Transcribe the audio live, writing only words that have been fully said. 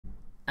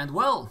And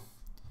well,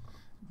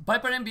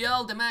 VIPER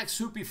MBL, the Max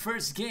ZUPPI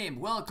first game.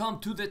 Welcome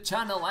to the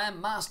channel. I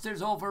am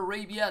Masters of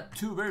Arabia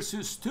 2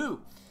 versus 2.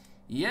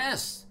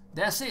 Yes,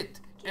 that's it.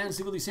 And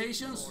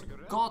Civilizations,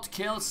 God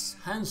kills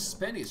Hans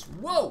Spanish.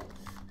 Whoa!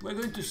 We're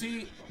going to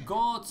see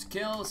God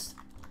kills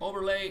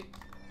overlay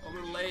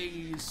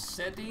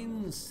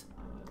settings.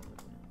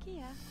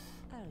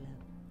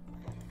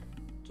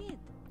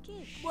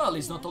 Well,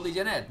 it's not only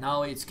Janet,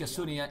 now it's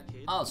Kasuni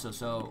also,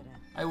 so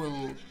I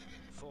will...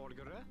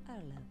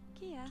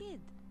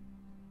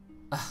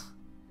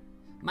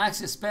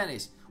 Max is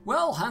Spanish.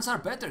 Well, hands are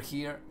better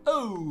here.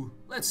 Oh,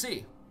 let's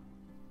see.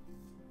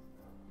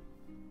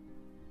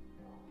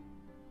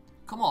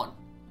 Come on.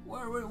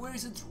 Where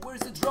is it? Where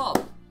is the drop?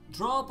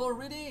 Drop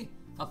already?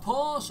 A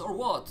pause or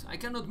what? I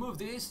cannot move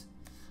this.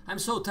 I'm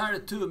so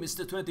tired too,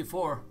 Mr.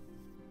 24.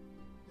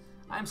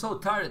 I'm so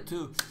tired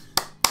too.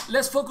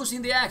 Let's focus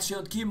in the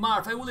action, Kim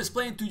Marv. I will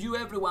explain to you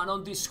everyone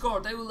on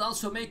Discord. I will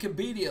also make a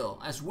video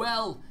as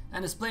well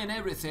and explain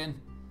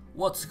everything.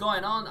 What's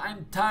going on?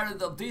 I'm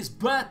tired of this,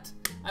 but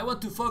I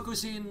want to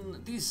focus in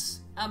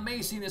this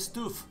amazing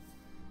stuff,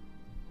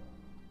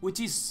 which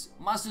is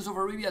Masters of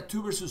Arabia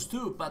 2 versus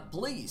 2. But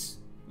please,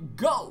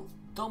 go!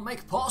 Don't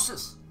make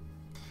pauses.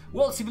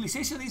 Well,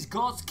 Civilization is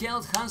God,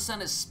 Kelt, Hans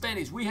and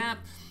Spanish. We have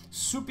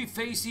ZUPPI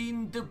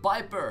facing the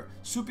VIPER,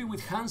 ZUPPI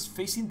with Hans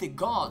facing the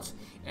gods.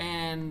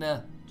 And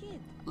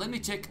let me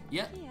check,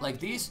 yeah, like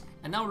this.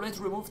 And now let's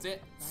remove the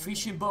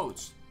fishing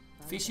boats.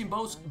 Fishing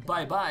boats,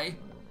 bye-bye.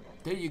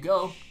 There you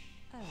go.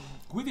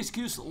 With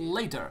excuse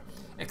later.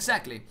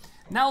 Exactly.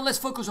 Now let's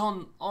focus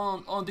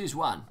on this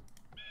one.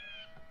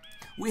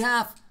 We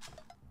have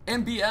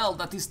MBL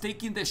that is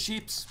taking the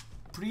ships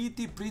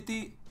pretty...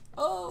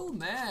 Oh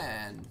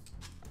man.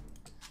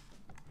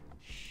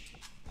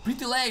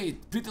 Pretty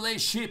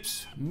late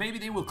ships. Maybe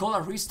they will call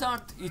a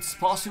restart. It's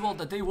possible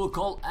that they will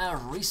call a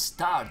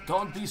restart.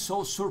 Don't be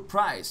so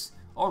surprised.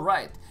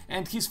 Alright.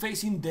 And he's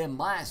facing the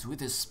Max with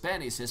the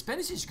Spanish.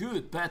 Spanish is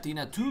good, but in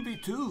a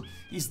 2v2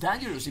 it's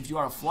dangerous if you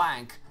are a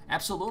flank.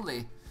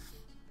 Absolutely.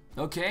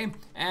 Okay,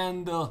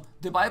 and the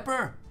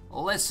VIPER,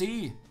 let's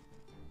see.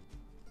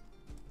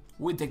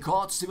 With the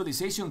God,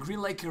 Civilization,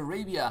 Green Lake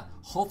Arabia.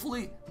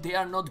 Hopefully they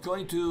are not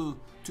going to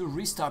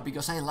restart,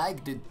 because I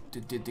like the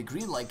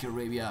Green Lake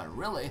Arabia,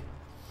 really.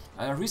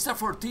 Restart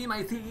for team,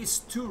 I think it's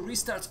 2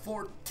 restarts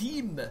for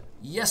team.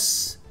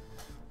 Yes.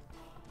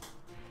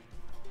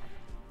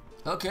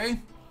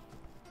 Okay.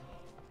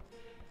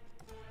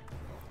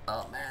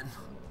 Oh man,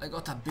 I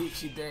got a big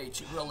hit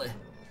age, really.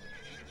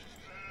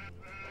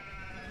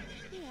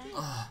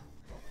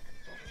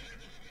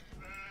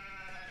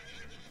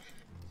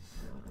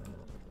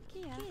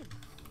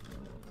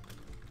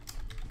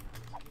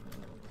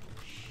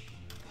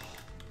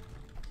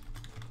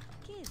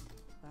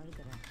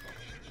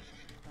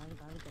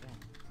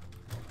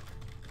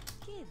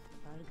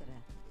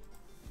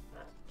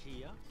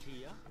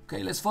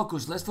 Okay, let's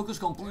focus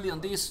completely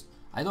on this.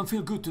 I don't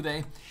feel good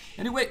today.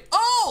 Anyway,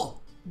 oh!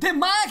 The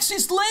Max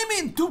is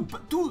laming to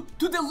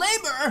the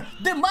labor.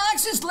 The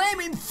Max is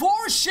laming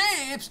 4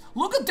 ships.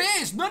 Look at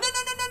this. No.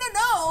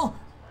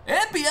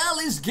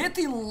 MBL is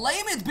getting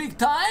lamed big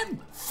time.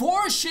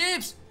 4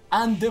 ships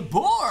and the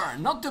boar.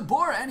 Not the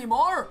boar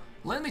anymore.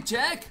 Let me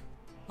check.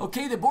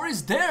 Okay, the boar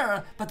is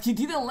there, but he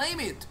didn't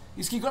lame it.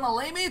 Is he gonna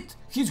lame it?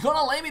 He's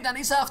gonna lame it, and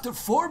it's after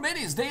 4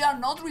 minutes. They are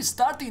not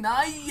restarting.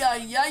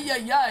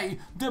 Ay.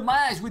 The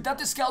Max with that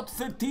scout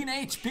 13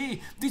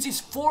 HP. This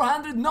is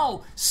 400,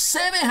 no,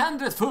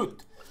 700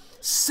 foot.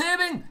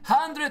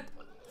 700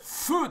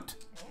 foot.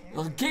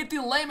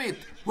 Getting lamed.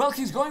 Well,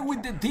 he's going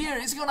with the deer.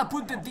 Is he gonna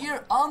put the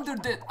deer under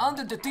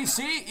the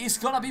TC? Is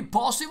gonna be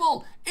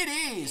possible? It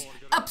is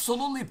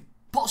absolutely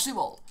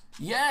possible.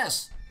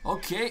 Yes.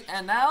 Okay,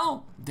 and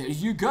now there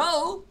you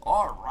go.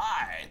 All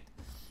right.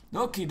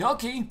 Okie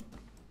dokie.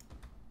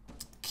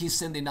 He's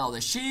sending out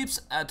the ships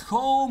at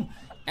home,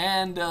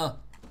 and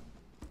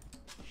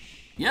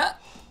yeah,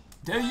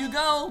 there you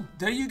go.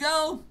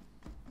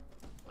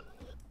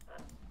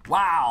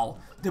 Wow,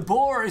 the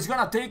boar is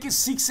gonna take his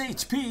 6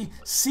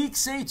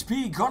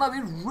 HP, gonna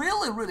be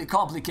really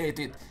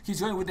complicated.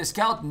 He's going with the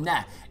scout,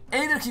 nah.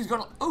 Either he's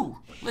gonna, oh,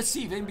 let's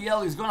see if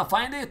MBL is gonna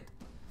find it.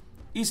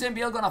 Is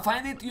MBL gonna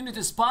find it? You need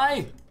to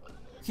spy.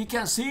 He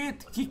can see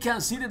it, he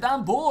can see the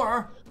damn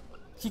boar.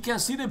 He can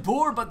see the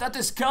board, but that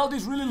scout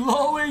is really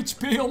low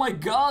HP. Oh my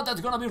god,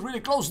 that's gonna be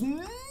really close.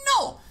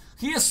 No!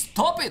 He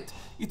stopped it.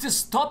 It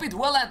stopped it.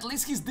 Well, at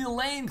least he's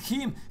delaying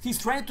him. He's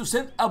trying to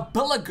send a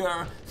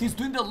Belager. He's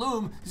doing the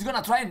loom. He's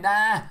gonna try.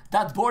 Nah,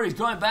 that board is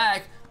going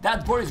back.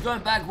 That board is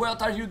going back.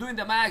 What are you doing,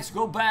 the Max?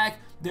 Go back.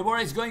 The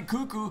board is going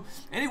cuckoo.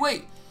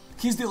 Anyway,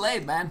 he's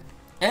delayed, man.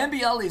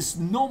 MBL is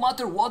no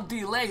matter what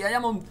delay. I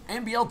am on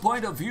MBL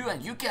point of view,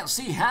 and you can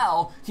see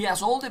how he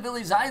has all the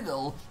villages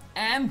idle.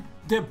 And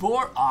the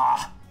board,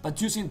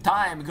 but using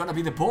time, gonna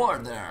be the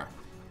board there.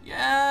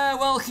 Yeah,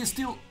 well, he's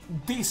still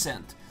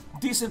decent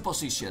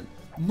position.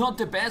 Not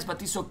the best,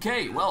 but it's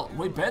okay. Well,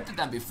 way better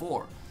than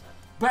before.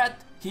 But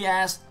he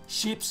has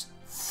ships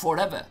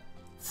forever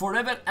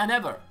and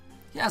ever.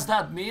 He has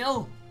that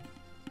meal.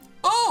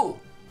 Oh,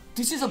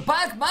 This is a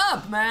bug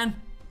map,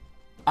 man.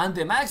 And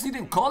the Max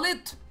didn't call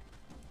it?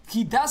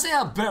 He doesn't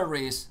have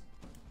berries.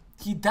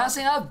 He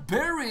doesn't have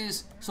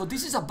berries. So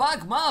this is a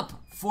bug map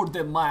for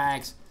the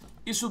Max.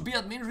 It should be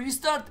admin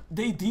restart.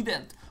 They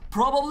didn't.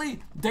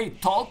 Probably they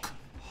talk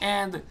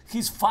and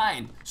he's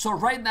fine. So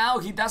right now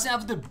he doesn't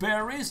have the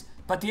berries,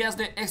 but he has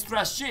the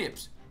extra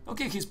ships.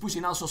 Okay, he's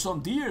pushing also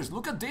some deers.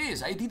 Look at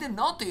this. I didn't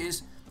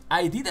notice.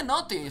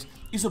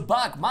 It's a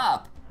bug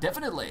map.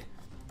 Definitely.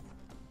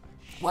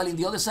 While in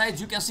the other side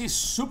you can see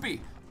ZUPPI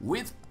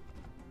with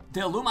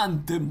the Loom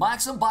and the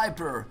Max and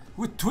Viper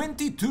with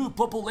 22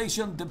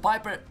 population. The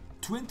Viper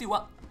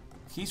 21.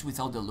 He's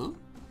without the Loom?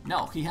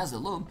 No, he has the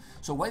Loom.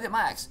 So why the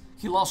Max?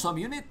 He lost some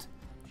unit?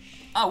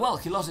 Ah, well,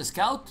 he lost a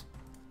scout.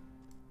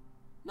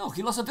 No,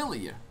 he lost a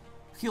villager.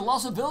 He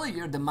lost a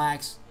villager, the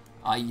Max.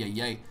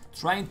 Ay.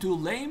 Trying to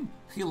lame,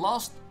 he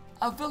lost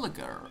a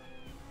villager.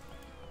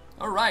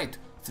 Alright,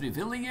 3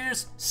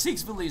 villagers,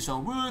 6 villagers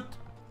on wood.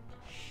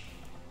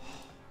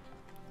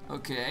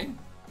 Okay.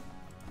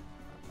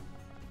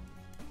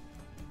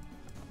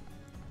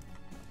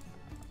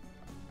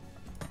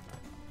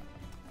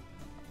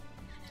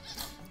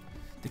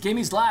 The game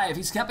is live,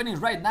 it's happening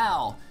right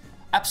now.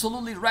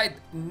 Absolutely right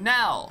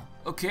now.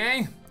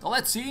 Okay,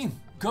 let's see.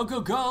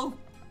 Go.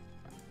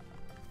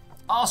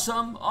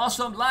 Awesome,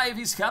 live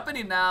is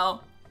happening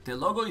now. The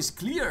logo is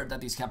clear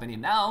that it's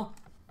happening now.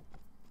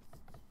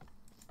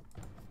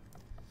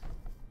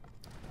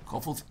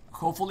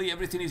 Hopefully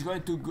everything is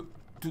going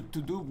to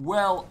do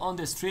well on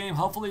the stream.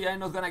 Hopefully I'm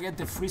not gonna get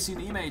the freezing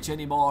image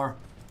anymore.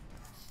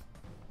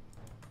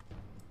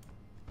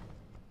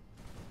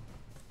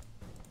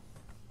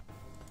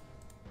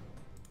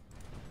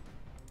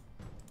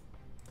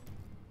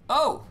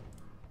 Oh!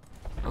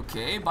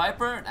 Okay,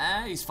 Viper,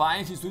 he's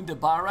fine, he's doing the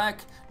barrack.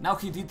 Now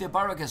he did the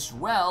barrack as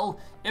well.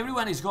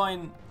 Everyone is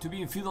going to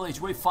be in Feudal Age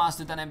way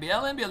faster than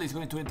MBL. MBL is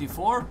going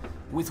 24.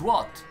 With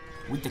what?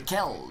 With the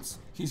Kells.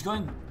 He's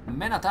going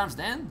men-at-arms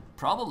then?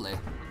 Probably.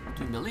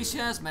 Doing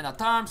militias,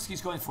 men-at-arms.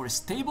 He's going for a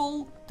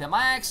stable, the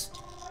Max.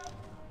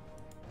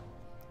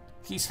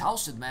 He's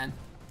housed, man.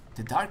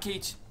 The Dark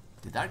Age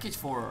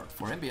for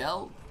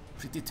MBL,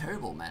 pretty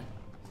terrible, man.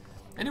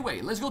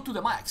 Anyway, let's go to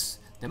the Max.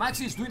 The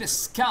Max is doing a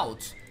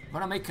scout.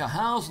 Gonna make a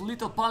house,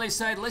 little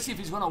palisade. Let's see if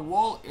he's gonna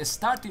wall. It's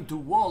starting to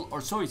wall, or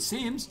so it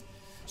seems.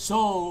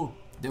 So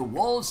the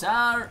walls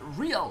are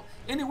real.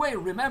 Anyway,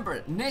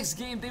 remember, next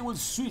game they will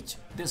switch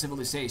the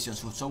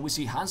civilizations. So we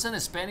see Hansa and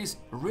Spanish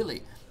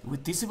really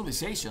with these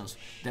civilizations.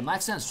 The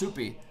Max and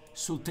ZUPPI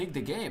should take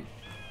the game.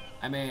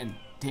 I mean,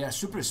 they are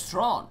super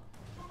strong.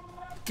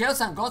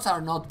 Chaos and Gods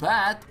are not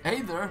bad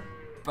either,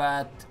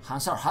 but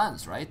Hans are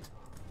Hans, right?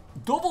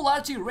 Double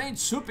archery range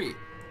ZUPPI,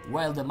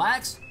 while the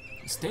Max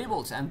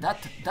stables and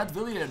that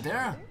villager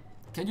there.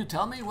 Can you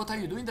tell me what are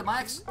you doing, the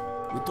Max,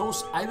 with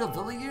those idle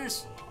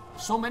villagers?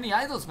 So many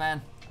idols,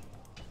 man.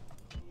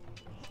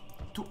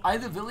 2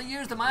 idle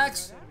villagers, the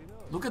Max.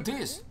 Look at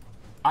this,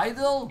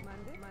 idle,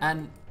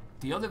 and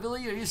the other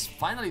villager is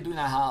finally doing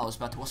a house,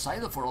 but was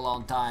idle for a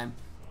long time.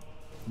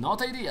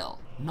 Not ideal,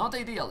 not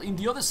ideal. In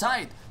the other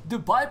side, the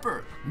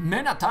Viper,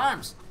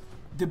 men-at-arms,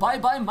 the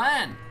bye-bye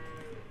man,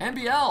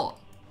 MBL,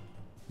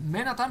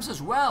 men-at-arms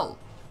as well.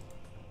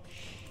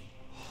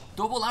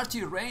 Double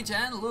archery range,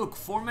 and look,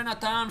 4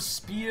 men-at-arms,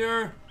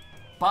 spear,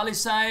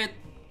 palisade.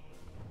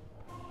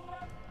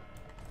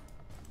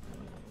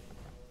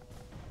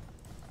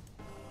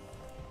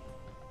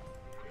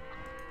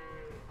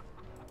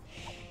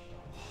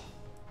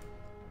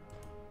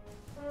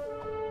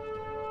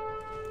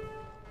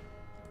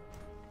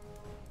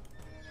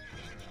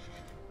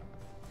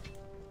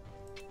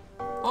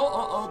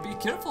 Oh, be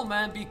careful,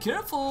 man, be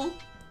careful.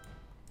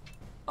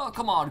 Oh,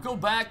 come on, go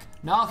back.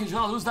 Now he's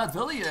gonna lose that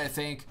villager, I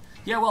think.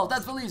 Yeah, well,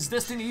 that villager's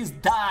destiny is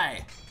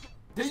die.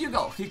 There you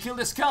go, he killed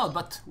the scout,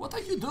 but what are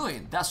you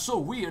doing? That's so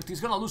weird,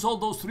 he's gonna lose all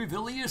those 3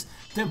 villagers.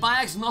 The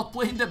Max not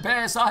playing the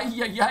best.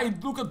 Ay,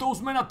 look at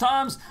those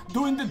men-at-arms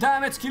doing the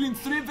damage, killing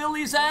 3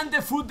 villagers and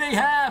the food they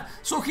have.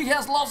 So he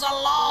has lost a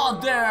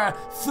lot there.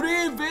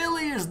 3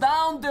 villagers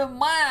down the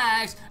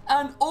Max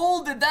and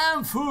all the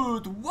damn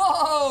food.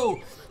 Whoa!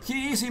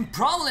 He is in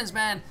problems,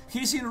 man.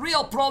 He's in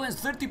real problems.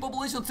 30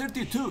 population,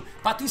 32.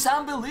 But it's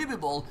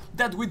unbelievable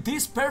that with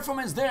this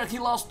performance there, he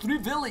lost 3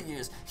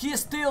 villages. He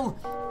is still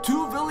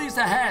 2 villages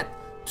ahead.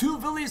 2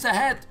 villages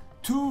ahead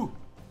to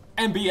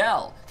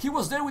MBL. He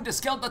was there with the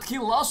scout, but he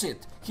lost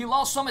it. He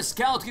lost some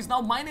scout. He's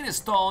now mining a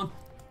stone.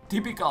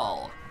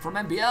 Typical from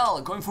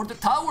MBL, going for the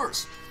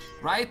towers,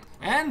 right?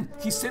 And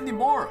he's sending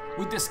more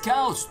with the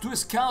scouts. 2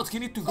 scouts. He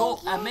need to go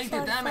and make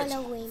the damage.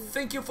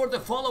 Thank you for the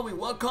following.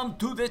 Welcome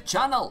to the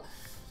channel.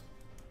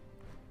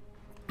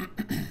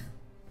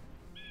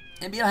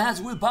 MBL has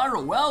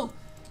wheelbarrow. Well,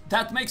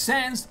 that makes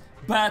sense,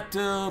 but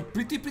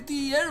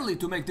pretty early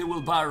to make the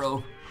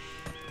wheelbarrow.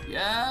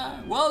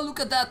 Yeah, well, look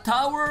at that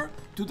tower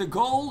to the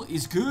goal.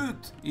 Is good.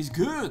 Is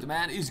good,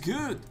 man. Is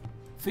good.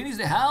 Finish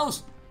the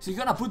house. He's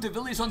gonna put the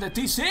village on the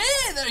TC.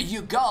 There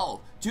you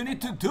go. You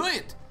need to do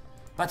it.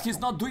 But he's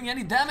not doing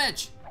any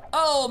damage.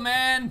 Oh,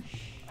 man.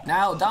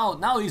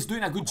 Now he's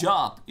doing a good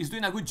job. He's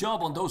doing a good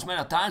job on those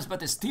meta times,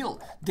 but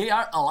still, they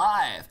are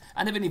alive.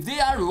 And even if they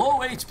are low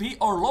HP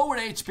or lower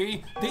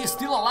HP, they are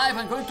still alive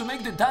and going to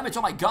make the damage.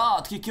 Oh my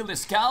god, he killed the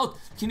scout.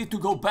 He need to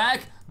go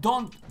back.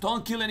 Don't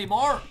kill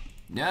anymore.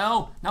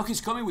 No, now he's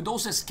coming with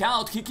those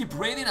scouts. He keep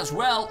raiding as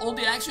well. All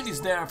the action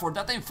is there. For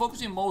that I'm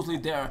focusing mostly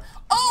there.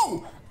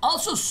 Oh,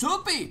 also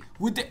ZUPPI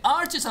with the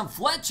archers and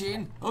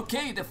fletching.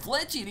 Okay, the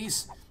fletching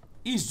is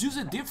just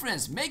the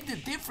difference. Make the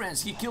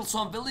difference. He killed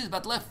some villains,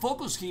 but left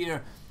focus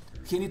here.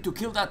 He need to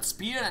kill that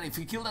spear, and if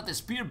he kill that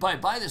spear,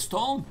 bye-bye the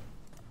stone.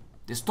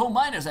 The stone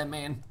miners, I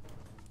mean.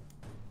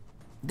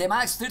 The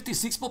max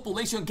 36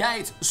 population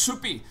guides.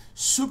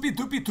 ZUPPI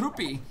duppy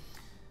troopy.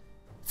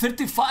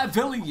 35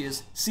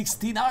 villages,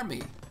 16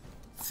 army.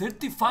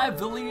 35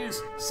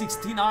 villages,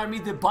 16 army.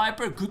 The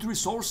VIPER, good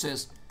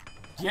resources.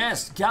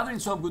 Yes, gathering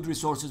some good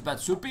resources, but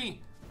ZUPPI,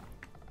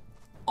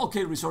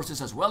 okay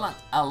resources as well, and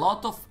a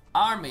lot of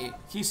army.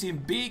 He's in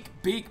big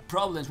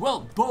problems.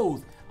 Well,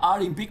 both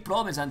are in big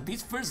problems, and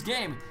this first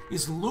game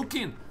is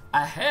looking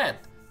ahead,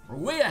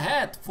 way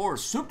ahead for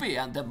ZUPPI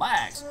and the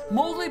max,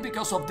 mostly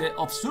because of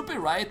ZUPPI,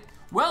 right?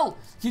 Well,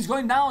 he's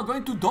going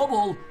to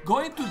double.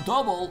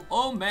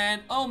 Oh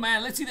man,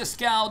 let's see the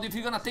scout if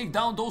he's gonna take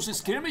down those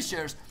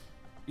skirmishers.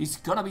 He's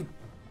gonna be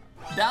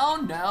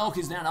down now.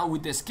 He's there now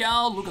with the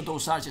scout. Look at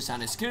those archers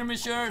and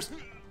skirmishers.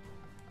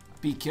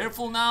 Be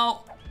careful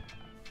now.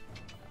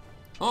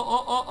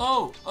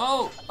 Oh,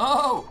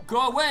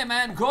 go away,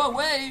 man, go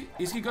away.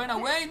 Is he going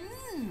away?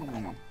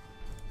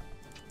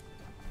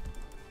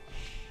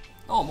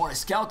 Oh, more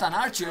scout and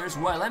archers.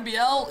 Well,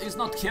 MBL is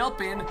not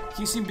helping.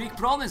 He's in big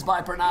problems,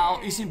 VIPER now.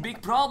 He's in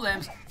big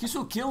problems. He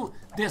should kill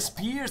the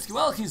spears.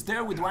 Well, he's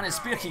there with one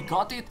spear. He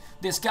got it.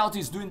 The scout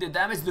is doing the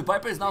damage. The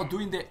VIPER is now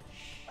doing the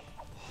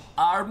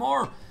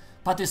armor.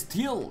 But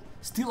still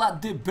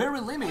at the very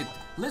limit.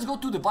 Let's go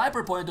to the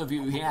VIPER point of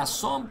view. He has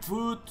some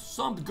food,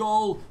 some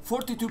gold,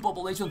 42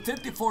 population,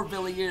 34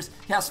 villagers.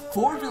 He has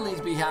 4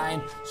 villains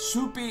behind.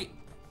 ZUPPI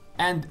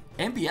and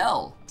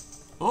MBL.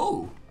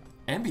 Oh,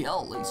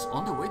 MBL is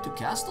on the way to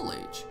Castle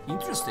Age.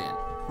 Interesting.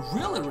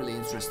 Really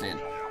interesting.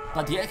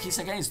 But yeah, he's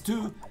against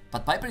 2.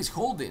 But VIPER is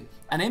holding.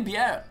 And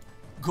MBL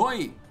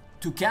going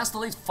to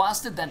Castle Age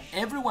faster than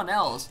everyone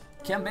else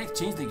can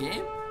change the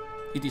game.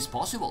 It is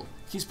possible.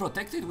 He's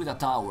protected with a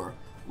tower,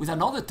 with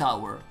another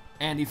tower,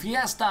 and if he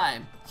has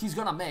time, he's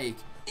gonna make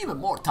even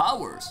more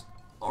towers.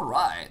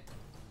 Alright.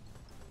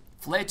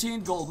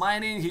 Fletching, gold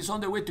mining, he's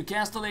on the way to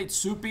Castle Age.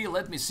 ZUPPI,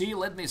 let me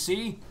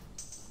see.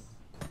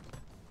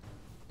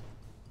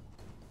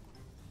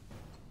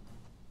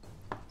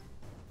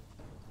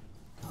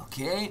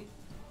 Okay.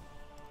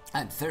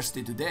 I'm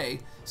thirsty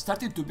today.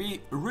 Starting to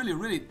be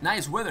really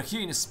nice weather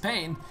here in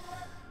Spain.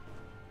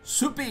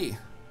 ZUPPI,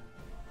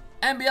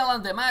 MBL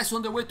and the max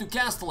on the way to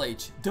Castle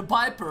Age. The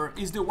VIPER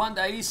is the one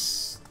that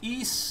is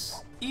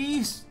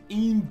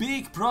in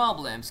big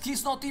problems.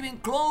 He's not even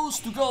close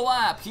to go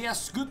up. He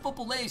has good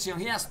population.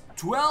 He has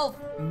 12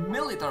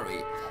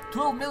 military.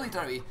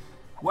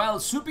 While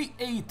ZUPPI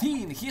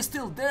 18, he's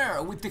still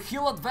there with the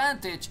hill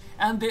advantage.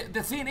 And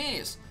the thing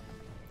is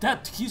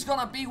that he's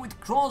gonna be with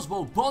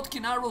crossbow,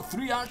 bodkin, arrow,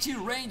 3 archery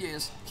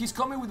ranges. He's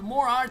coming with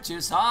more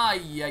archers.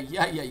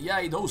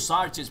 Those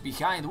archers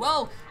behind.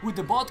 Well, with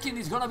the bodkin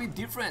it's gonna be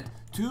different.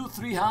 2,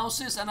 3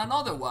 houses and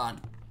another one.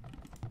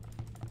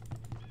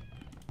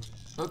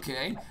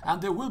 Okay,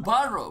 and the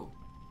wheelbarrow.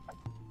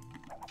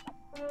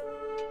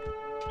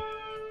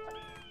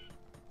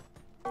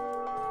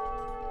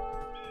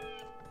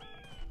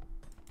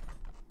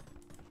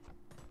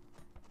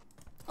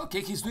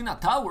 Okay, he's doing a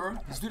tower.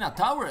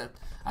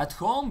 At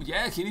home.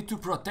 Yeah, he needs to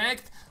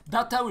protect.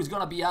 That tower is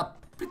gonna be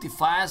up pretty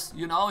fast,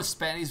 you know,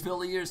 Spanish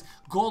villagers,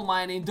 gold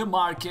mining, the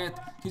market.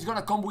 He's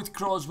gonna come with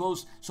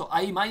crossbows. So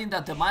I imagine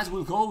that the mass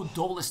will go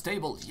double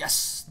stable.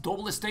 Yes,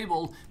 double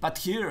stable. But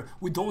here,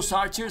 with those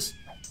archers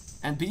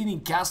and being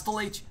in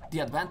Castle Age, the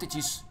advantage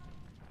is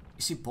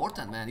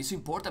important, man. It's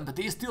important, but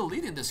they're still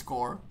leading the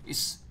score.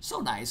 It's so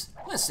nice.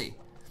 Let's see.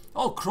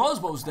 Oh,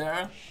 crossbows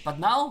there. But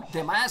now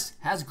the mass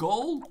has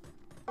gold.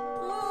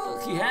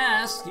 He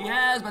has,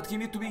 but he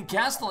needs to be in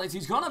Castle Age.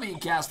 He's gonna be in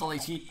Castle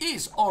Age. He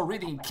is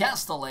already in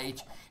Castle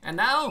Age. And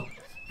now,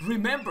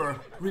 remember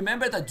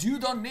that you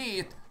don't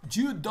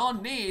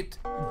need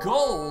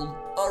gold.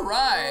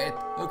 Alright,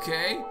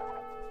 okay.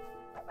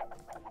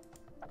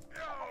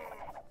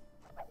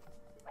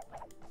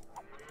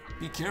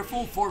 Be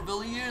careful, 4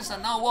 villagers,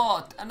 and now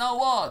what?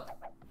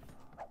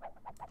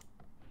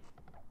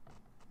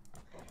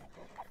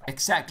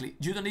 Exactly,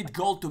 you don't need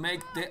gold to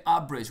make the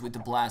upgrades with the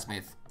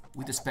blacksmith.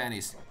 With the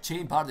Spanish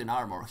chain pardon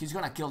armor. He's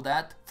gonna kill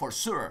that for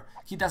sure.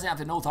 He doesn't have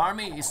enough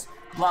army. His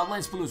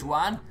bloodlines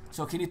 +1,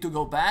 so he need to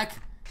go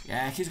back.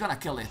 Yeah, he's gonna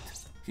kill it.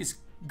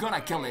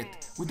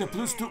 With the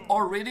 +2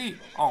 already.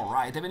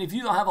 Alright, I mean, if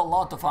you don't have a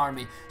lot of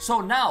army. So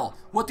now,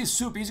 what is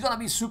ZUPPI? Is gonna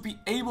be ZUPPI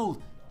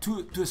able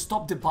to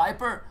stop the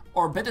VIPER?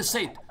 Or better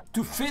said,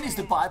 to finish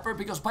the Viper,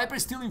 because Viper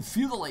is still in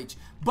feudal age,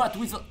 but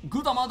with a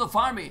good amount of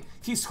army.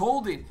 He's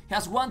holding, he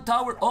has one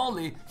tower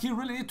only. He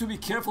really needs to be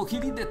careful. He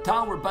did the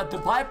tower, but the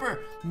Viper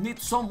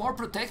needs some more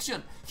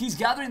protection. He's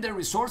gathering the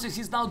resources.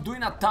 He's now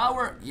doing a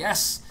tower.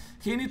 Yes,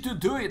 he needs to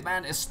do it,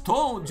 man.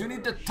 Stone, you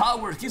need the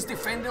tower. He's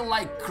defending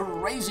like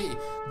crazy.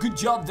 Good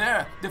job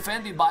there,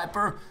 defending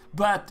Viper.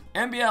 But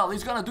MBL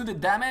is gonna do the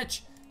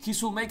damage. He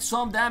should make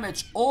some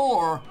damage,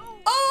 or...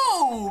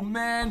 oh,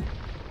 man!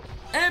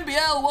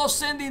 MBL was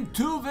sending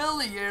 2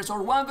 villagers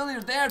or 1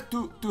 villager there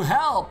to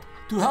help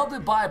the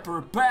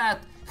Viper,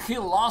 but he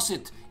lost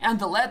it and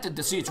deleted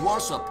the siege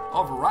workshop.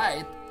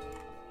 Alright.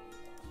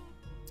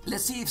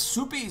 Let's see if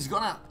ZUPPI is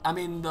gonna,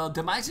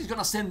 the Max is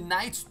gonna send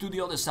knights to the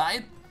other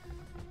side.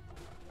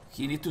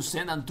 He needs to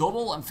send a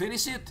double and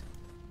finish it,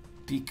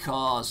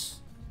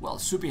 because, well,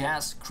 ZUPPI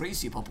has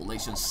crazy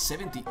population,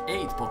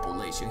 78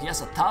 population. He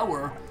has a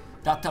tower.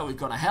 That tower is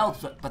gonna help,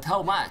 but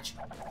how much?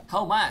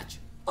 How much?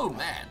 Oh,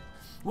 man.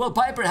 Well,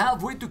 Viper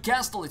halfway to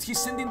castle it. He's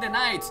sending the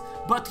knights,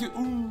 but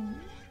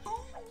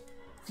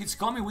he's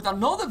coming with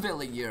another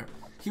villager.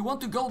 He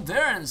wants to go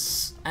there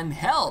and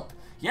help.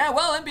 Yeah,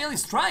 well, MBL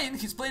is trying.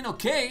 He's playing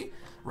okay,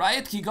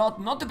 right? He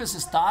got not the best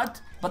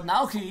start, but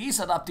now he is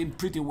adapting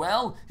pretty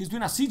well. He's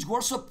doing a siege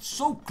workshop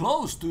so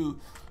close to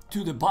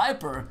the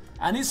Viper,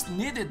 and it's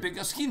needed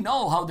because he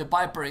knows how the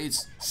Viper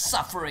is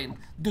suffering.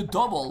 The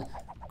double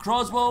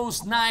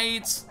crossbows,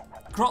 knights,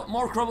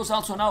 more crossbows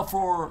also now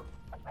for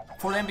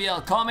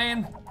MBL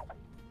coming.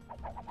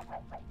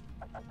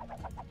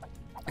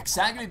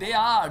 Exactly, they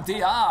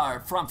are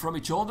from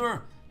each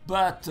other,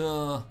 but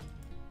well,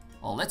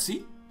 let's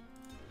see.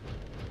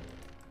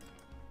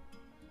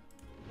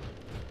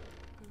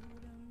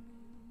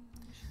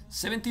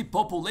 $70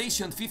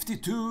 population,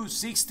 52,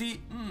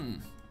 60.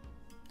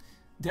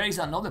 There is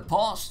another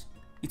pause.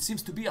 It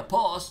seems to be a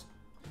pause.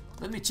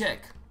 Let me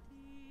check.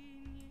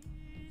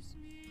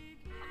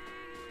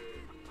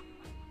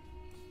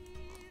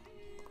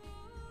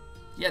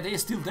 Yeah, they're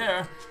still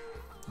there.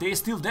 They're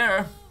still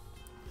there.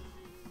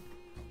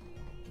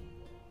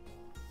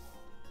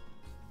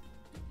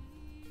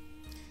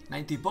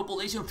 $90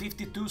 population,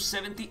 52,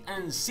 70,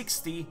 and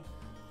 60.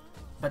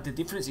 But the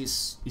difference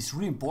is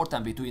really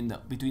important between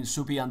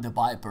ZUPPI and the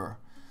Viper.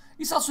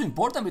 It's also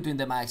important between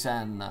the Max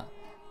and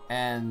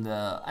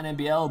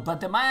MBL.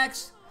 But the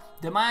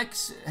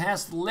Max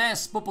has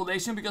less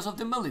population because of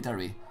the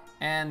military.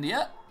 And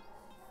yeah.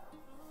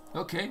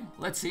 Okay,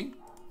 let's see.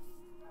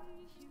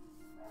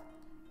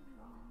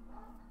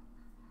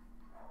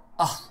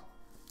 Oh.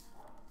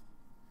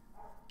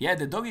 Yeah,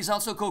 the dog is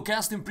also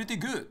co-casting pretty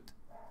good.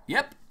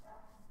 Yep.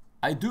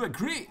 I do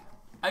agree.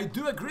 I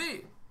do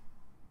agree.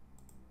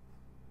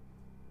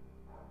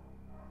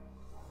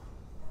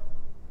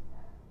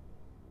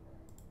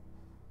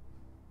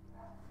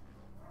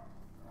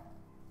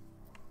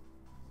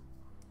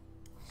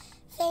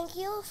 Thank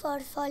you for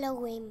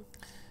following.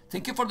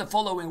 Thank you for the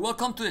following.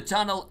 Welcome to the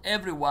channel,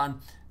 everyone.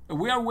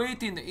 We are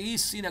waiting.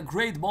 Is in a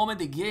great moment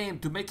the game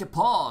to make a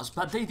pause,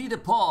 but they did a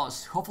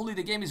pause. Hopefully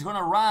the game is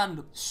gonna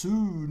run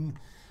soon.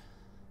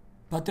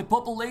 But the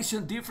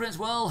population difference,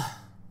 well,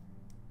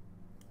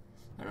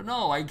 I don't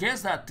know. I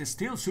guess that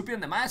still ZUPPI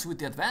and the Max with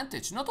the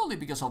advantage, not only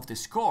because of the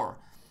score,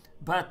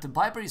 but the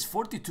Viper is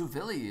 42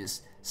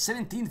 villages,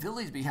 17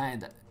 villages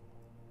behind,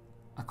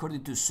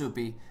 according to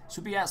ZUPPI.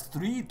 ZUPPI has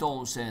 3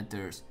 town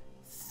centers.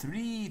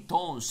 3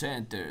 town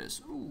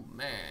centers. Oh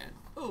man.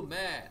 Oh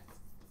man.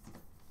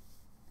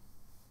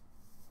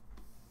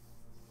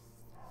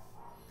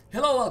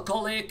 Hello,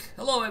 alcoholic.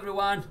 Hello,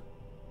 everyone.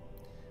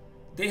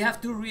 They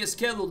have to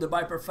reschedule the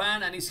Viper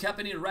fan, and it's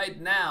happening right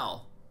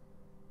now.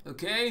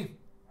 Okay?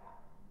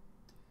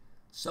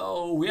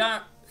 So we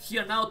are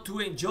here now to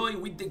enjoy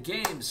with the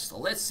games.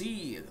 Let's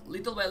see.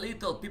 Little by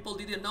little, people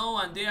didn't know,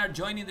 and they are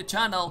joining the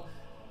channel.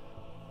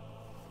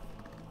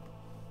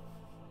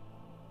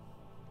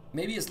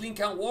 Maybe Sling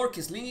can work.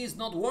 Sling is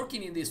not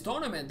working in this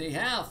tournament. They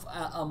have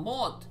a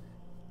mod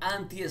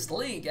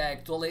anti-Sling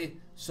actually,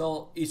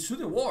 so it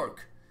shouldn't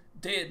work.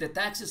 The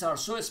taxes are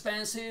so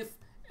expensive,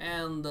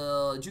 and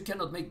you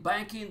cannot make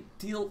banking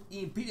till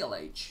Imperial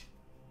Age.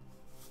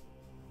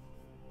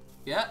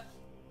 Yeah.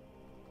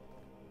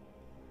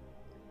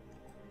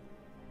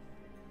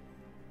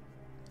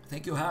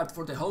 Thank you, Hart,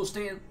 for the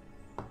hosting.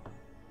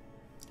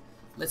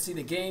 Let's see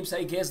the games.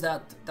 I guess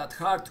that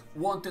Hart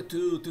wanted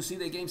to see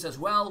the games as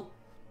well.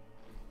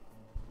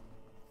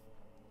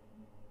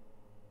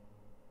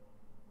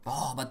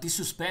 Oh, but this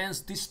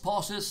suspense, these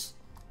pauses.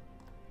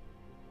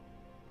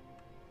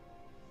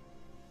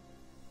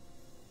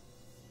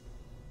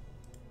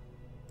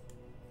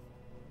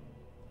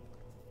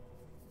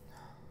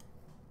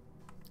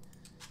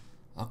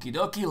 Okie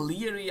dokie.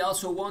 Leary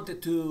also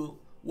wanted to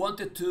watch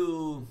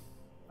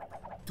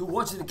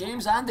the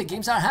games, and the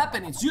games are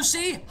happening. You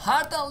see,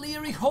 Hart and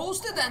Leary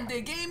hosted, and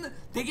the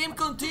game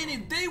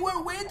continued. They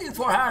were waiting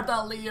for Hart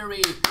and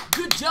Leary.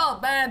 Good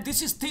job, man.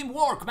 This is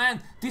teamwork,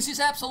 man. This is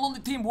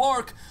absolutely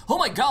teamwork. Oh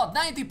my god,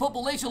 90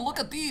 population. Look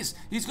at this.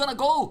 He's gonna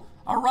go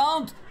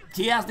around.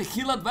 He has the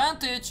hill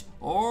advantage.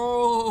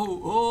 Oh.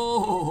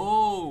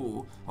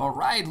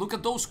 Alright, look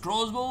at those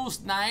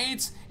crossbows,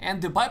 knights,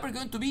 and the Viper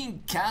going to be in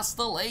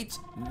Castle H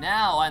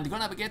now, and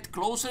gonna get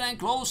closer and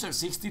closer.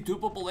 62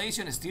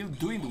 population is still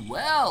doing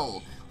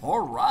well.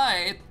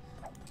 Alright.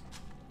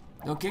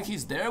 Okay,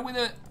 he's there with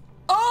a...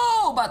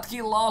 Oh, but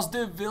he lost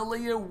the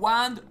villager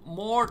one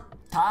more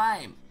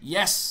time.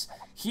 Yes,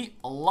 he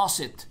lost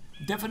it.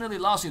 Definitely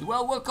lost it.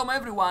 Well, welcome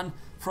everyone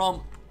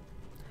from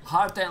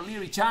Heart and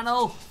Leary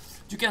channel.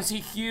 You can see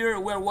here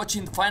we're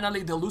watching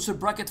finally the loser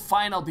bracket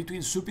final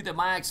between ZUPPI the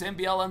Max,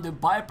 MBL and the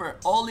Viper.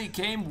 Only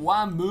came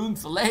 1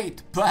 month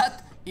late,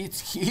 but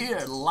it's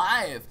here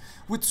live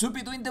with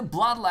ZUPPI doing the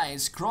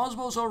bloodlines,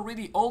 crossbows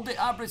already, all the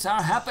upgrades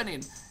are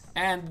happening,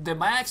 and the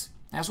Max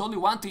has only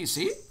 1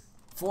 TC?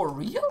 For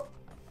real?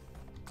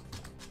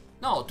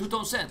 No, 2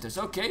 tone centers,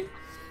 okay.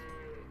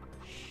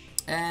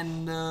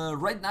 And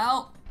right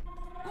now,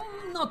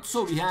 not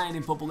so behind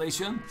in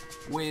population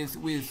with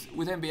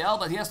MBL,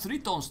 but he has 3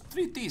 tones,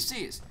 3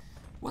 TCs.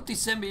 What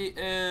is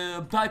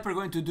Viper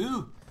going to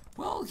do?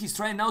 Well, he's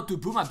trying now to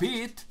boom a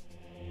bit,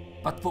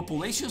 but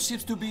population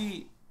seems to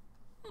be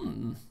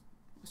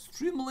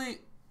extremely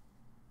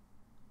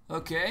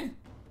okay.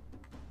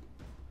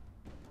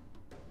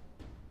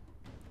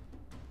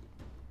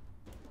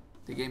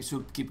 The game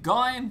should keep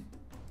going.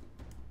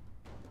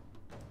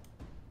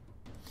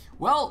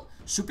 Well,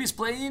 ZUPPI is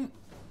playing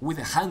with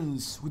the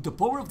hands, with the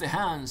power of the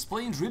hands,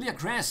 playing really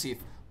aggressive,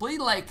 playing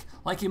like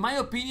in my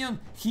opinion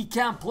he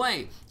can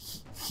play.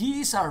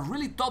 He is a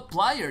really top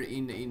player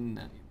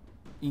in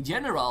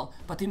general,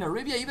 but in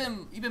Arabia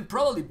even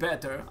probably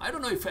better. I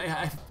don't know if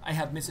I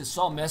have missed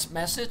some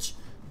message,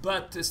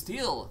 but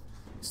still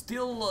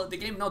the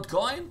game not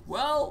going.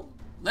 Well,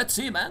 let's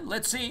see, man,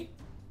 let's see.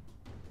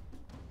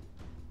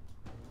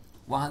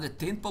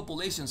 110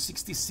 population,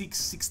 66,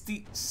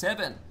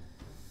 67.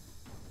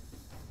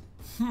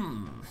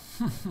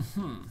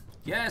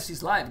 Yes,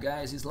 he's live,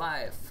 guys, he's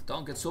live.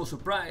 Don't get so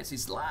surprised,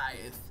 he's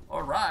live.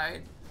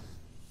 Alright.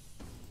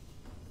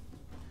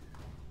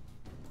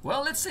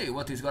 Well, let's see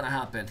what is gonna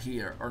happen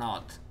here or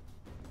not.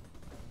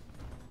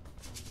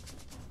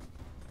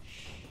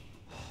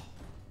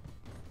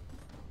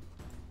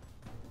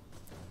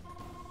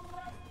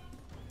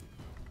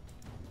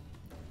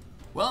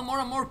 Well, more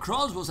and more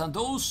crossbows and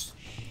those...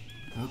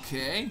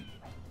 Okay.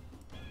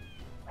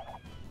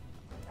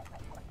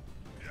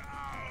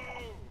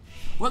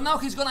 Well, now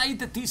he's gonna eat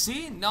the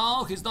TC.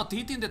 No, he's not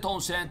eating the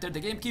tone center. The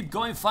game keep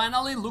going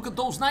finally. Look at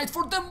those knights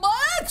for the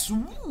max.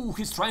 Ooh,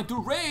 he's trying to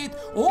raid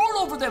all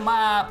over the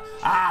map.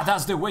 Ah,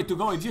 that's the way to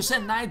go. If you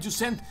send knights, you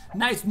send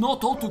knights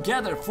not all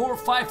together.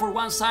 4-5 for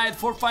one side,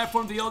 4-5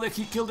 from the other.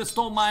 He killed the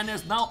stone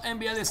miners. Now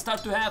MBL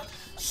start to have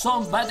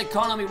some bad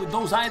economy with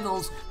those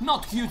idols.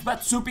 Not huge, but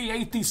ZUPPI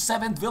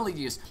 87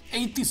 villages.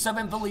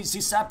 87 villages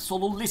is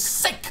absolutely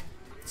sick.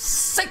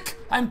 Sick,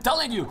 I'm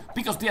telling you,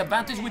 because the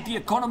advantage with the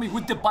economy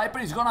with the Viper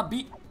is gonna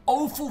be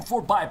awful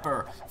for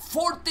Viper.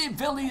 40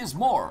 villages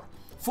more,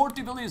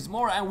 40 villages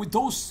more, and with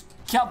those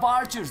cap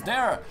archers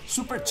there,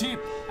 super cheap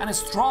and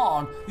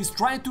strong, he's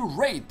trying to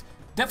raid.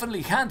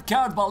 Definitely hand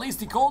card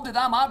ballistic, all the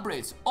damn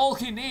upgrades. All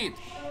he need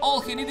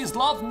is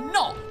love?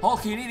 No, all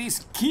he need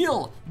is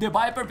kill the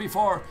Viper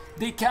before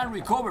they can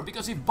recover,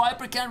 because if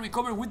Viper can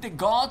recover with the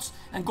gods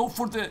and go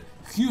for the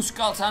huge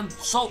skulls and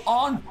so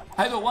on,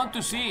 I don't want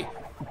to see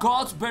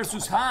gods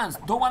versus hands,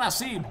 don't wanna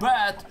see.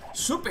 But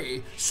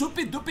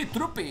ZUPPI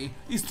Duppy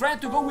is trying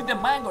to go with the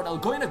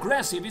Mangonel, going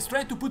aggressive. He's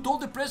trying to put all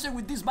the pressure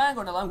with this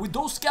Mangonel, and with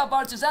those Cav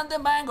Archers and the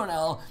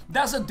Mangonel,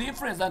 that's a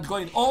difference than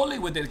going only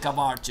with the Cav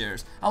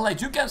Archers. And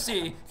like you can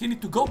see, he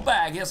need to go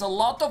back. He has a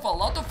lot of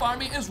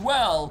army as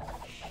well.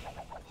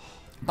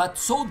 But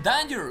so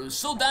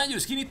dangerous,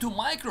 he need to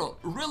micro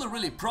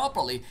really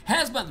properly.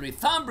 Husbandry,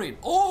 Thumbrin,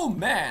 oh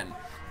man.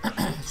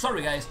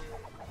 Sorry guys.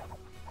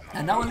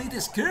 And now only the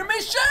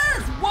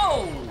skirmishers!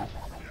 Whoa!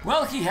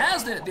 Well, he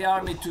has the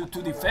army to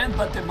defend,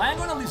 but the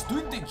Mangonel is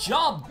doing the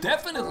job,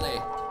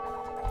 definitely.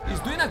 He's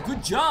doing a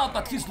good job,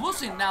 but he's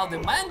losing now. The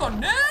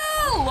Mangonel!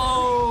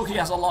 Oh, he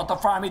has a lot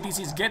of army. This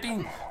is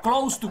getting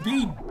close to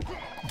be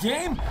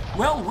game.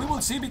 Well, we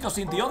will see, because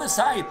in the other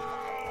side,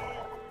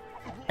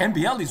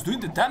 MBL is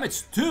doing the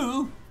damage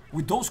too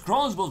with those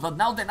crossbows, but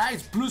now the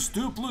knights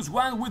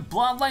 +2/+1 with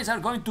bloodlines are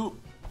going to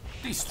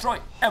destroy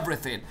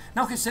everything.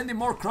 Now he's sending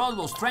more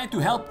crossbows, trying to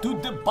help to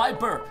the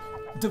Viper.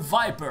 The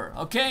Viper,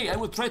 okay? I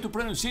will try to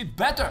pronounce it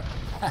better.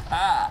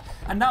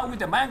 And now with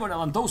the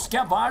Mangonel and those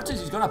Cav Archers,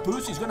 he's gonna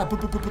push, he's gonna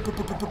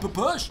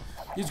push.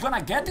 He's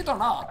gonna get it or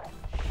not?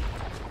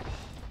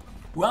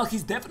 Well,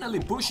 he's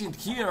definitely pushing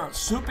here,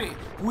 ZUPPI,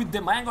 with the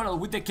Mangonel,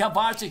 with the Cav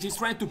Archers. He's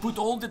trying to put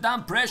all the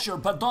damn pressure,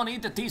 but don't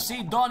eat the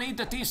TC, don't eat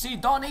the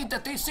TC, don't eat the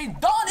TC,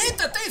 don't eat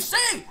the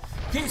TC!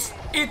 He's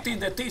eating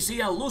the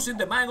TC and losing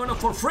the Mangonel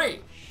for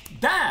free.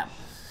 Damn!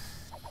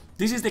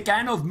 This is the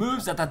kind of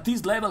moves that at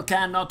this level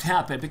cannot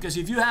happen, because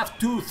if you have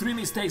 2-3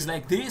 mistakes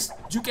like this,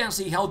 you can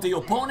see how the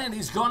opponent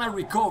is gonna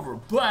recover,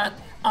 but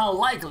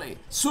unlikely.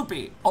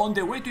 ZUPPI on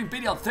the way to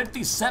Imperial,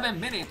 37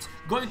 minutes,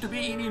 going to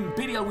be in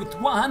Imperial with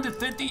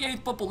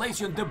 138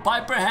 population. The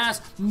Viper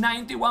has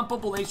 91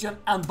 population,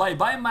 and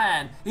bye-bye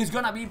man is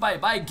gonna be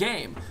bye-bye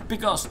game,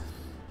 because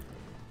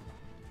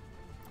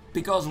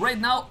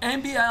right now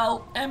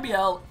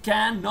MBL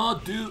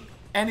cannot do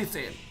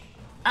anything,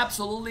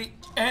 absolutely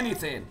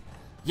anything.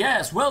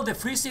 Yes, well, the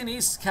freezing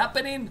is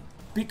happening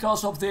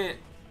because of the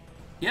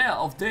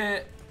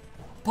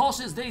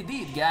pauses they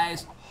did,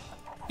 guys.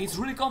 It's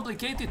really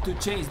complicated to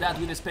change that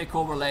with the spec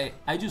overlay.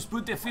 I just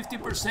put the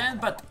 50%,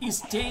 but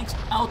it's changed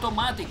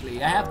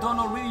automatically. I have done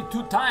already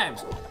 2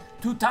 times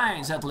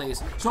at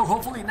least. So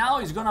hopefully now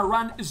it's gonna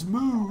run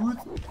smooth.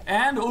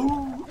 And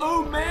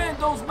oh man,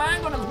 those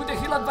mangonels with the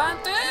heal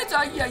advantage.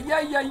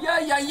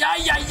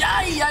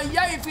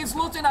 If he's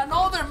losing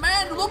another,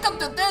 man, look at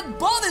the dead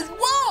bodies.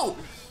 Whoa!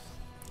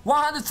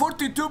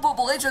 142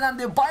 population and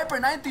the Viper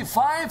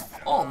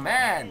 95. Oh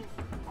man.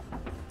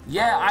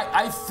 Yeah,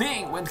 I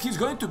think when he's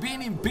going to be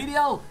in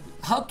Imperial,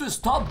 how to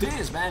stop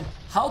this, man?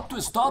 How to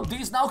stop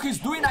this? Now he's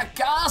doing a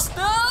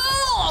castle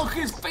on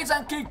his face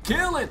and can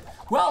kill it.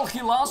 Well,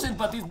 he lost it,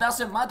 but it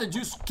doesn't matter.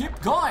 Just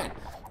keep going.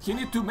 He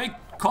need to make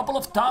a couple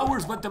of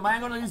towers, but the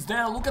mangonel is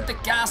there. Look at the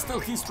castle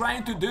he's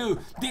trying to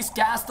do. This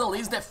castle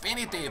is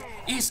definitive.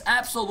 It's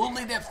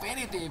absolutely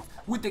definitive.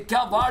 With the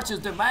cap arches,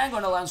 the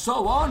mangonel, and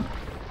so on.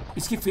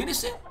 Is he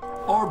finishing?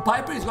 Or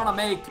Viper is gonna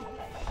make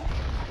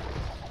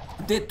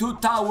the 2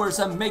 towers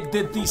and make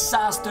the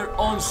disaster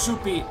on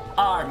ZUPPI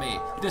army?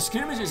 The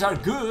skirmishes are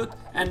good,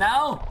 and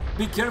now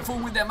be careful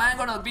with the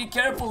mangonel, be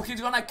careful,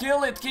 he's gonna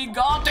kill it, he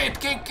got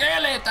it, he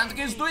killed it, and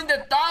he's doing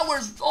the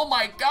towers. Oh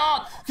my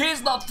god,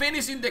 he's not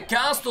finishing the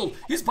castle.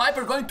 Is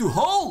Viper going to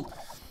hold?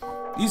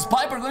 Is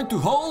Viper going to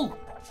hold?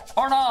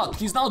 Or not?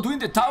 He's now doing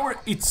the tower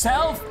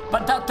itself,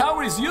 but that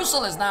tower is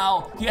useless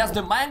now. He has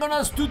the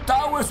mangonels, 2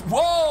 towers.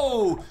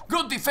 Whoa!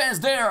 Good defense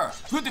there.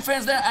 Good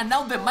defense there. And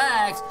now the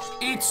max,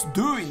 it's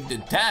doing the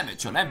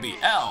damage on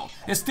MBL.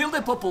 Still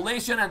the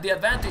population and the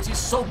advantage is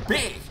so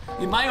big.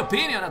 In my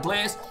opinion, at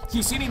least,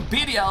 he's in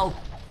Imperial,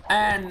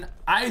 and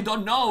I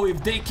don't know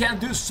if they can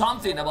do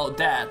something about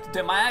that.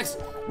 The max,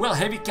 well,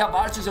 heavy cap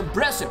archers,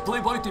 impressive.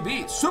 Playboy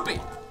TV, ZUPPI.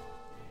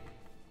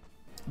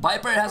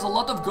 Viper has a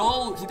lot of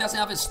gold, he doesn't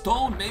have a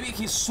stone, maybe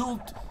he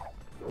should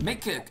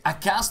make a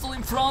castle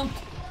in front.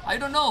 I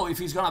don't know if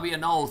he's gonna be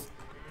an oath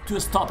to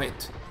stop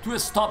it.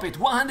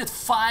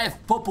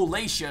 105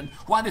 population,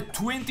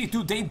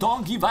 122, they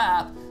don't give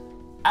up.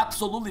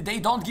 Absolutely, they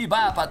don't give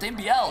up. At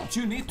MBL,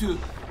 you need to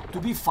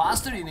be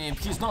faster in him,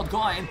 he's not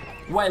going.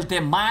 While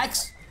the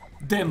max,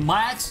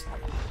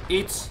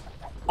 it's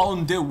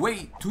on the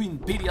way to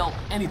Imperial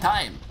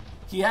anytime.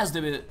 He has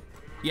the...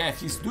 Yeah,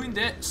 he's doing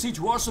the siege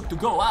workshop to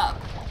go up.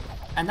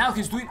 And now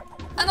he's doing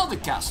another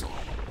castle.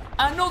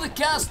 Another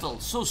castle.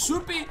 So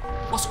ZUPPI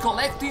was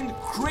collecting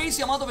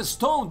crazy amount of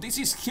stone. This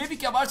is heavy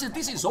cavalry.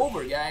 This is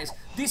over, guys.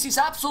 This is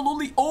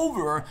absolutely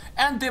over.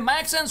 And the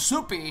Max and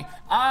ZUPPI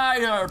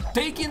are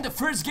taking the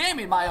first game,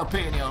 in my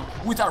opinion,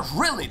 with a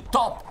really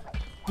top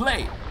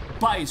play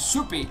by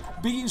ZUPPI,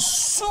 being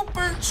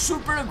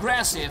super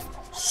aggressive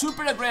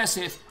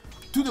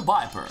to the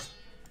Viper.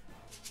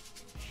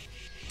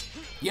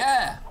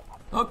 Yeah.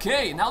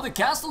 Okay, now the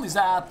castle is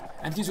up,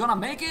 and he's gonna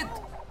make it,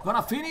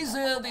 gonna finish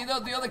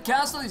the other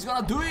castle, he's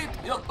gonna do it.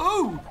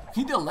 Oh,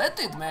 he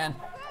deleted, man.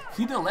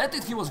 He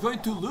deleted, he was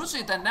going to lose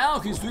it, and now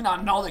he's doing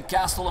another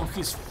castle on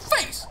his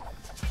face.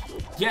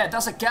 Yeah,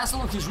 that's a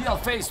castle on his real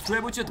face.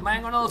 Trebuchet,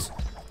 mangonels,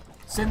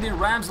 sending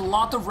rams, a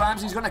lot of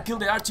rams, he's gonna kill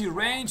the archery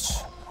range.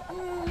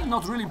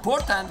 Not really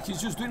important,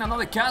 he's just doing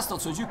another castle,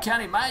 so you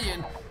can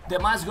imagine the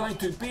match going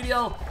to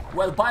Imperial,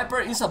 while Viper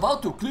is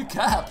about to click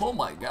up. Oh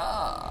my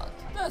god.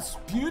 That's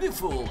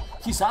beautiful.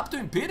 He's up to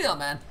Imperial,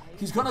 man.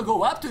 He's gonna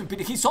go up to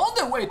Imperial. He's on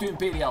the way to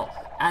Imperial.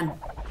 And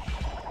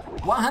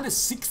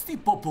 160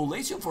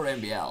 population for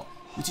MBL,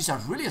 which is a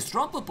really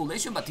strong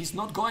population, but he's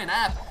not going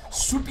up.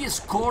 ZUPPI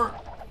score,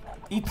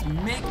 it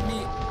make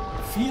me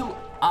feel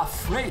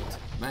afraid,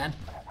 man.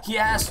 He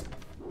has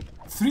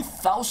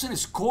 3,000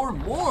 score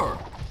more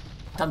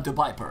than the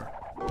Viper.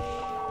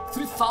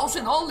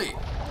 3,000 only.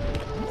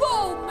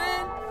 Whoa,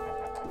 man.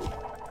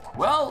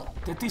 Well,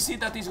 the TC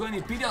that is going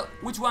Imperial,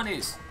 which one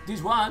is?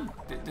 This one,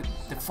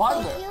 the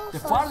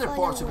farther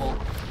portable.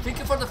 Thank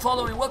you for the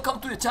following. Welcome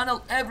to the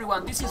channel,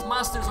 everyone. This is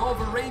Masters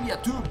of Arabia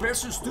 2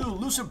 versus 2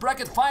 loser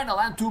bracket final,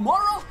 and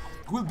tomorrow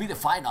will be the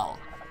final.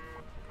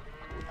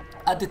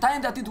 At the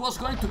time that it was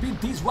going to be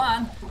this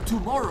one,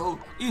 tomorrow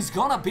is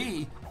gonna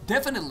be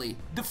definitely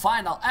the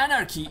final.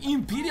 Anarchy,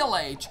 Imperial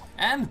Age,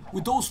 and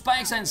with those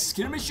spikes and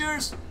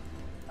skirmishers.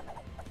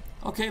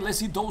 Okay, let's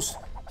see those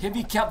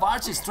heavy cap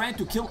archers trying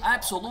to kill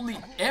absolutely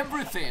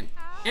everything.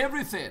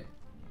 Everything.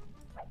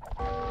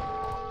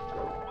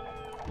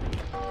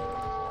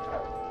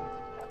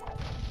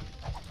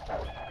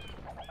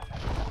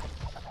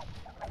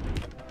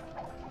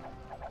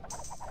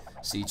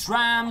 Siege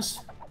rams,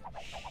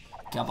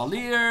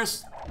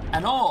 cavaliers,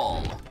 and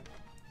all.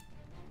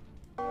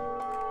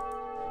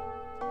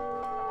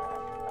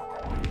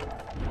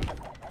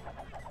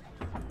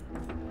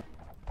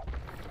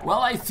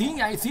 Well, I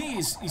think it's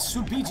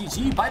ZUPPI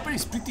GG. VIPER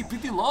is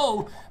pretty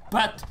low,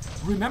 but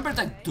remember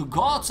that the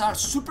gods are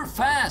super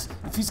fast.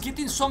 If he's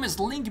getting some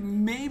sling,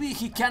 maybe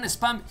he can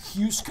spam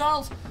huge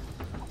skulls.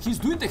 He's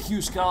doing the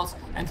huge skulls,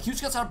 and huge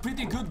skulls are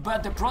pretty good,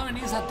 but the problem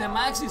is that the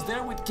Max is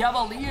there with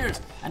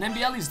Cavaliers, and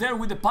MBL is there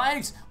with the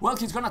Pikes. Well,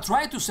 he's gonna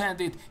try to send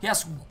it. He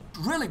has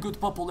really good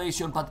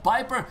population, but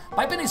VIPER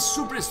is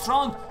super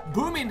strong,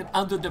 booming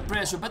under the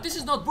pressure, but this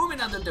is not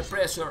booming under the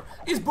pressure.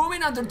 It's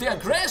booming under the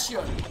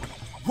aggression.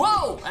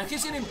 Whoa! And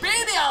he's in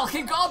Imperial!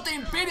 He got the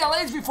Imperial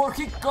Age before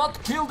he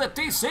got killed the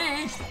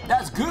TC.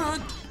 That's good,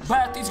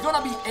 but he's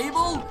gonna be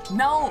able.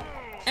 Now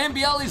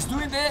MBL is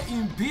doing the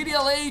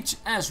Imperial Age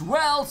as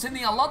well,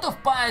 sending a lot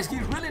of pies. He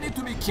really need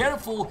to be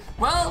careful.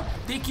 Well,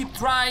 they keep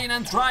trying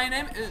and trying.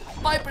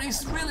 VIPER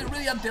is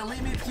really at the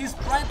limit. He's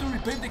trying to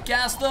repair the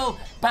castle,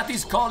 but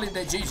he's calling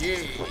the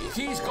GG.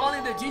 He's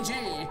calling the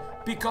GG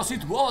because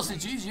it was a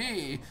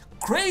GG.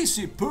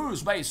 Crazy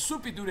push by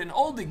ZUPPI during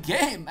all the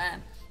game,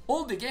 man.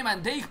 All the game,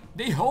 and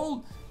they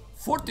hold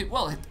 40,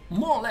 well,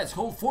 more or less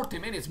hold 40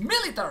 minutes.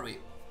 Military!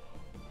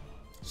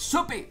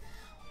 ZUPPI,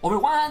 over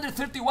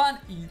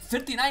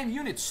 39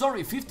 units,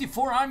 sorry,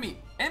 54 army.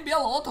 MBL a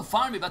lot of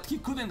army, but he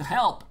couldn't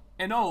help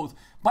an oath.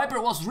 VIPER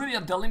was really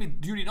at the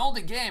limit during all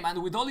the game,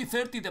 and with only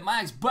 30 the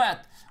max,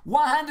 but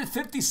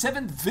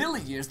 137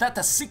 villagers, that's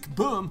a sick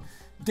boom.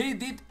 They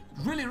did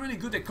really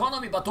good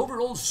economy, but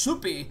overall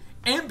ZUPPI,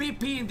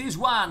 MVP in this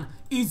one,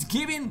 is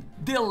giving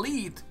the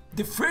lead,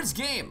 the first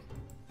game.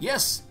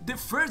 Yes, the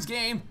first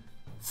game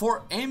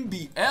for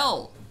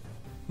MBL.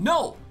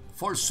 No,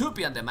 for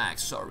ZUPPI and the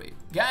Max, sorry.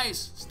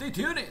 Guys, stay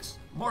tuned,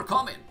 more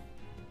coming.